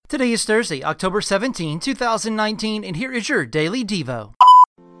Today is Thursday, October 17, 2019, and here is your Daily Devo.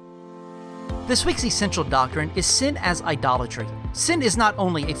 This week's essential doctrine is sin as idolatry. Sin is not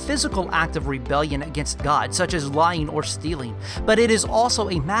only a physical act of rebellion against God, such as lying or stealing, but it is also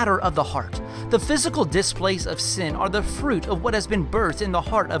a matter of the heart. The physical displays of sin are the fruit of what has been birthed in the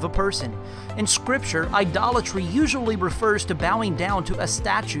heart of a person. In Scripture, idolatry usually refers to bowing down to a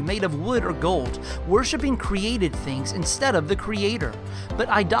statue made of wood or gold, worshiping created things instead of the Creator. But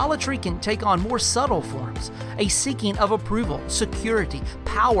idolatry can take on more subtle forms, a seeking of approval, security,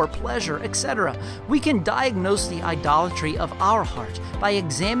 power, pleasure, etc. We can diagnose the idolatry of our heart by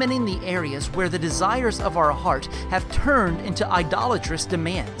examining the areas where the desires of our heart have turned into idolatrous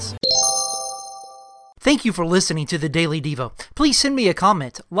demands. Thank you for listening to the Daily Devo. Please send me a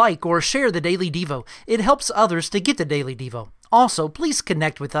comment, like, or share the Daily Devo. It helps others to get the Daily Devo. Also, please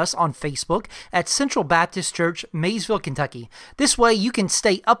connect with us on Facebook at Central Baptist Church, Maysville, Kentucky. This way you can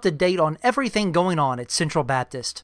stay up to date on everything going on at Central Baptist.